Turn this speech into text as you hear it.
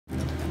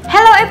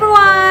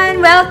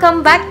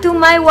Welcome back to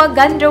my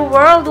Waganda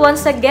world.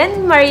 Once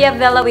again, Maria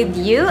Vela with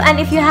you.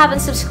 And if you haven't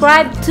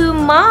subscribed to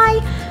my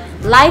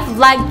live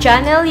vlog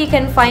channel, you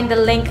can find the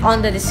link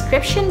on the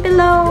description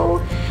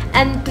below.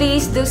 And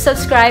please do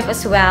subscribe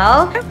as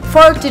well.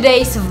 For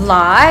today's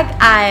vlog,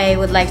 I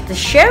would like to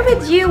share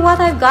with you what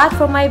I've got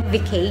for my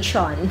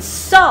vacation.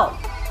 So,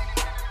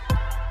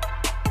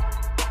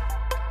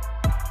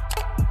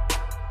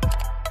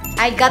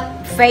 I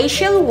got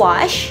facial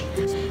wash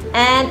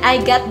and I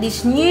got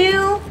this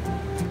new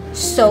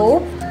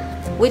soap,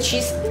 which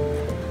is,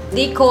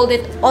 they called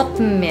it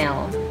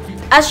oatmeal.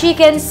 As you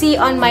can see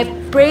on my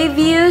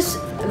previous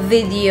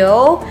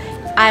video,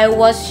 I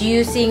was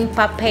using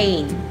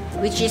papain,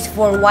 which is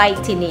for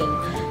whitening.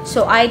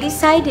 So I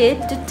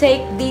decided to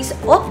take this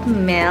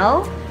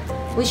oatmeal,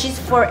 which is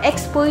for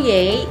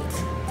exfoliate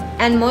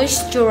and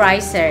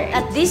moisturizer.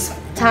 At this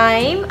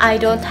time, I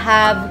don't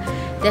have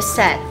the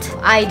set.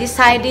 I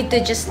decided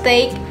to just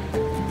take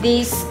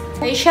this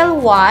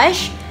facial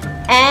wash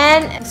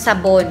and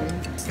sabon.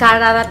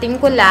 Kararating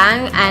ko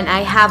lang and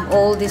I have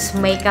all this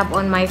makeup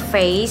on my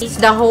face. It's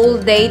the whole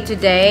day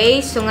today.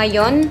 So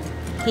ngayon,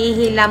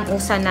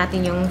 hihilamusan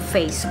natin yung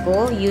face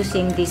ko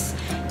using this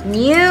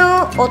new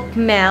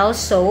oatmeal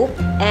soap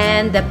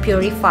and the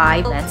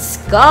Purify.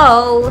 Let's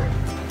go!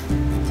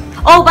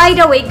 Oh, by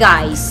the way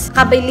guys,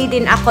 kabili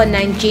din ako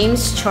ng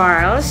James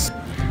Charles.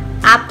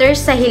 After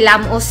sa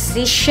hilamos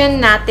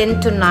session natin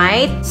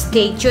tonight,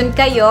 stay tuned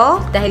kayo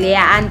dahil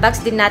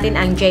i-unbox din natin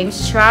ang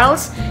James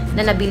Charles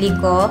na nabili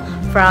ko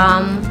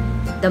from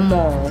the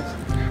mall.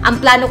 Ang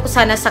plano ko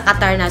sana sa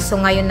Qatar na, so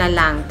ngayon na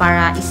lang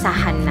para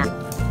isahan na.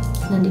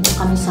 Nandito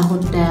kami sa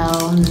hotel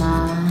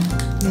na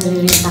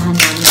nililitahan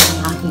namin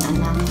ang aking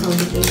anak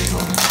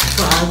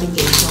for our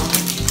vacation.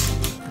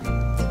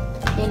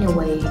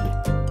 Anyway,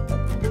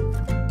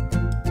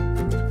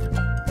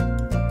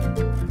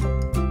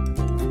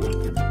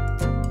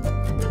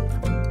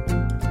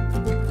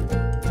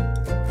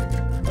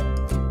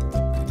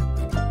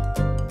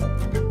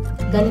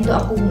 ganito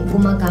ako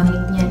gumagamit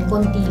niyan,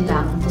 konti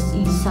lang. Tapos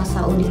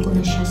isasauli ko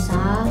na siya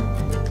sa,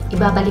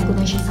 ibabalik ko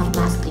na siya sa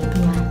plastic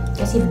niya.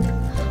 Kasi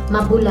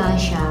mabula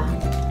siya.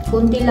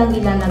 Konti lang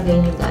ilalagay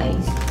niyo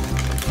guys.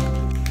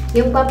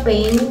 Yung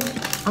papain,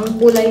 ang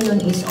kulay nun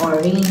is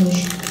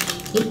orange.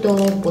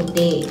 Ito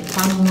puti.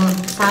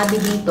 Sabi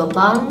dito,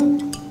 bang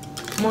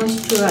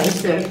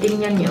moisturizer.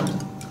 Tingnan niyo,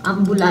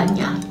 ang bula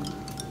niya.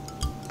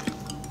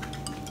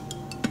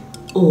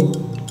 Oh.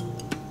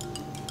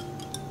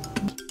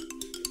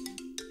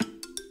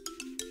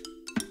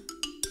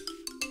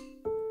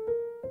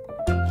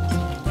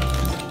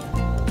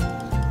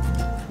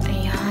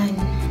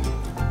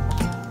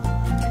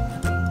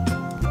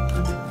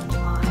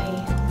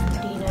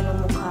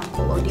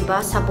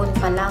 Sabon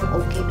pa lang,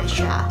 okay na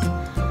siya.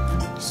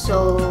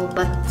 So,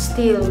 but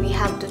still, we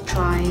have to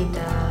try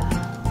the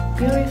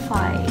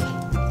Purify.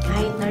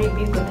 Kahit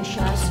na-review ko na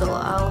siya, so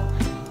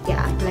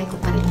i-apply ko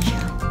pa rin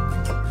siya.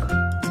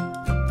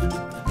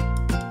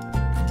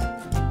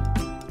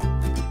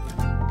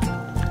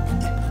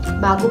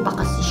 Bago pa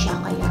kasi siya,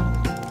 kaya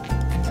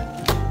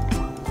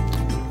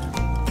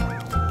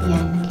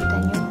ayan, nakita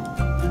nyo?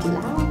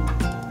 Wala.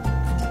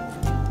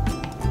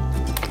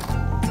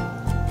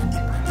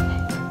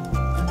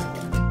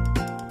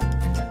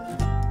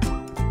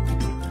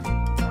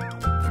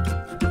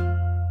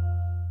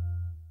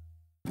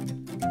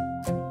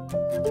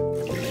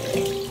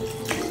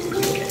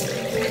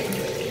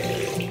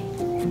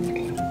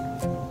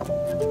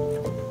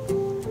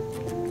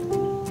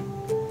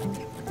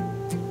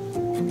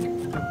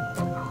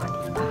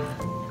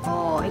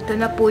 Ito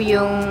na po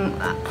yung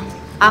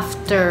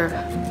after.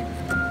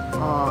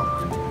 Oh,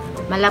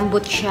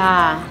 malambot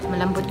siya.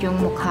 Malambot yung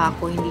mukha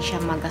ko. Hindi siya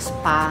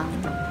magaspang.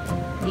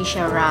 Hindi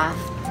siya rough.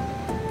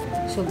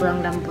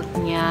 Sobrang lambot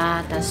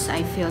niya. Tapos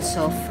I feel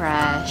so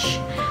fresh.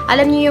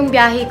 Alam niyo yung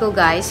biyahe ko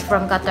guys,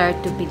 from Qatar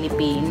to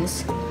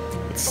Philippines.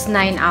 It's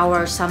 9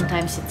 hours.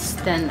 Sometimes it's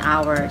 10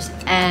 hours.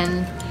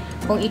 And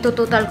kung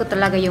itutotal ko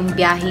talaga yung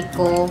biyahe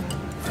ko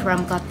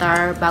from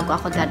Qatar bago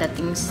ako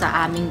dadating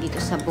sa amin dito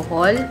sa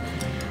Bohol,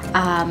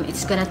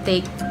 it's gonna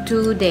take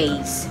 2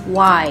 days.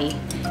 Why?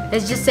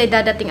 Let's just say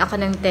dadating ako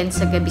ng 10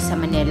 sa gabi sa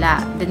Manila.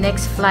 The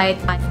next flight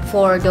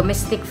for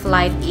domestic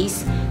flight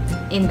is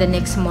in the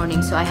next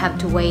morning. So I have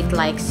to wait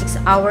like 6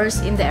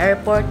 hours in the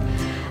airport.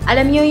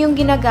 Alam nyo yung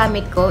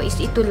ginagamit ko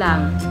is ito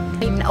lang.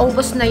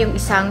 Naubos na yung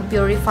isang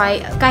Purify.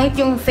 Kahit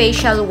yung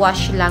facial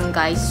wash lang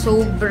guys,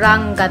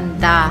 sobrang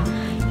ganda.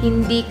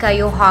 Hindi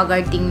kayo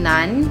haggard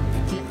tingnan.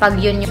 Pag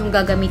yun yung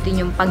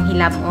gagamitin yung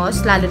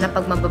panghilamos, lalo na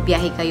pag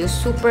mababiyahe kayo,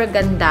 super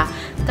ganda.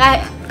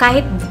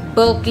 Kahit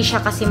bulky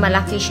siya kasi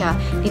malaki siya,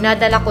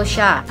 dinadala ko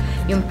siya,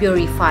 yung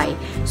Purify.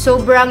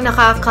 Sobrang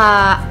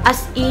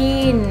as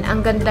in,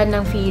 ang ganda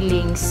ng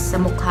feelings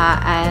sa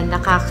mukha, and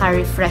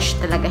nakaka-refresh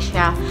talaga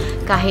siya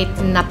kahit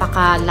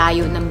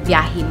napakalayo ng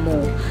biyahe mo.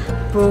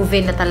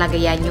 Proven na talaga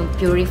yan yung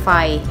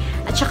Purify.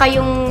 At saka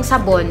yung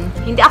sabon,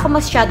 hindi ako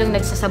masyadong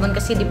nagsasabon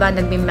kasi 'di ba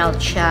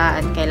nagme-melt siya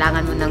at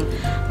kailangan mo ng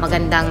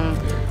magandang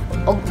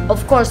of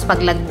course,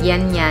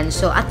 paglagyan yan.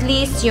 So, at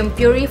least, yung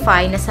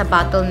purify, nasa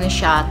bottle na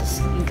siya,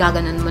 tapos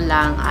gaganon mo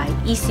lang, ay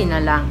easy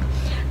na lang.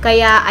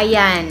 Kaya,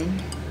 ayan.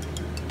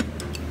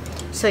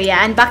 So,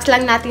 yan. Unbox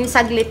lang natin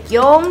saglit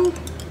yung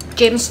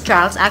James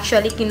Charles.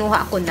 Actually,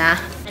 kinuha ko na.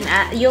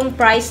 And, yung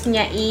price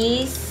niya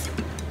is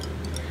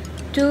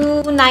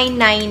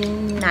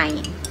 $2,999.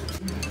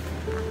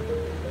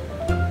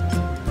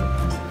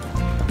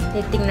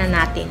 Titingnan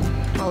natin.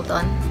 Hold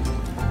on.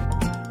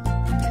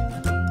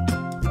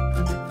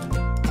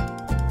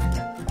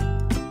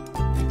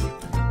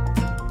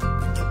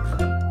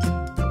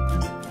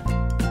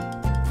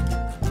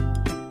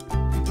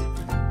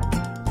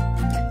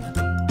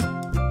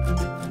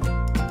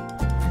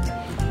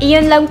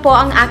 Iyon lang po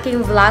ang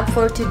aking vlog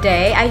for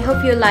today. I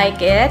hope you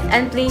like it.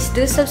 And please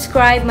do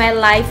subscribe my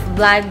life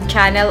vlog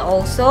channel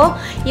also.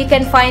 You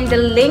can find the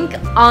link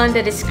on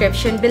the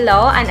description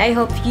below. And I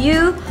hope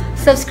you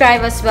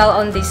subscribe as well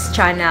on this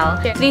channel.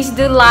 Please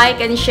do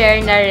like and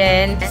share na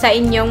rin sa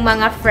inyong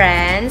mga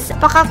friends.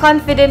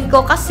 Paka-confident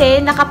ko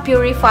kasi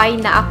naka-purify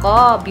na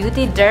ako.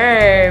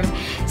 Beautederm.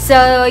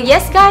 So,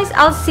 yes guys,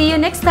 I'll see you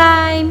next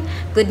time.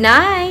 Good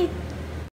night!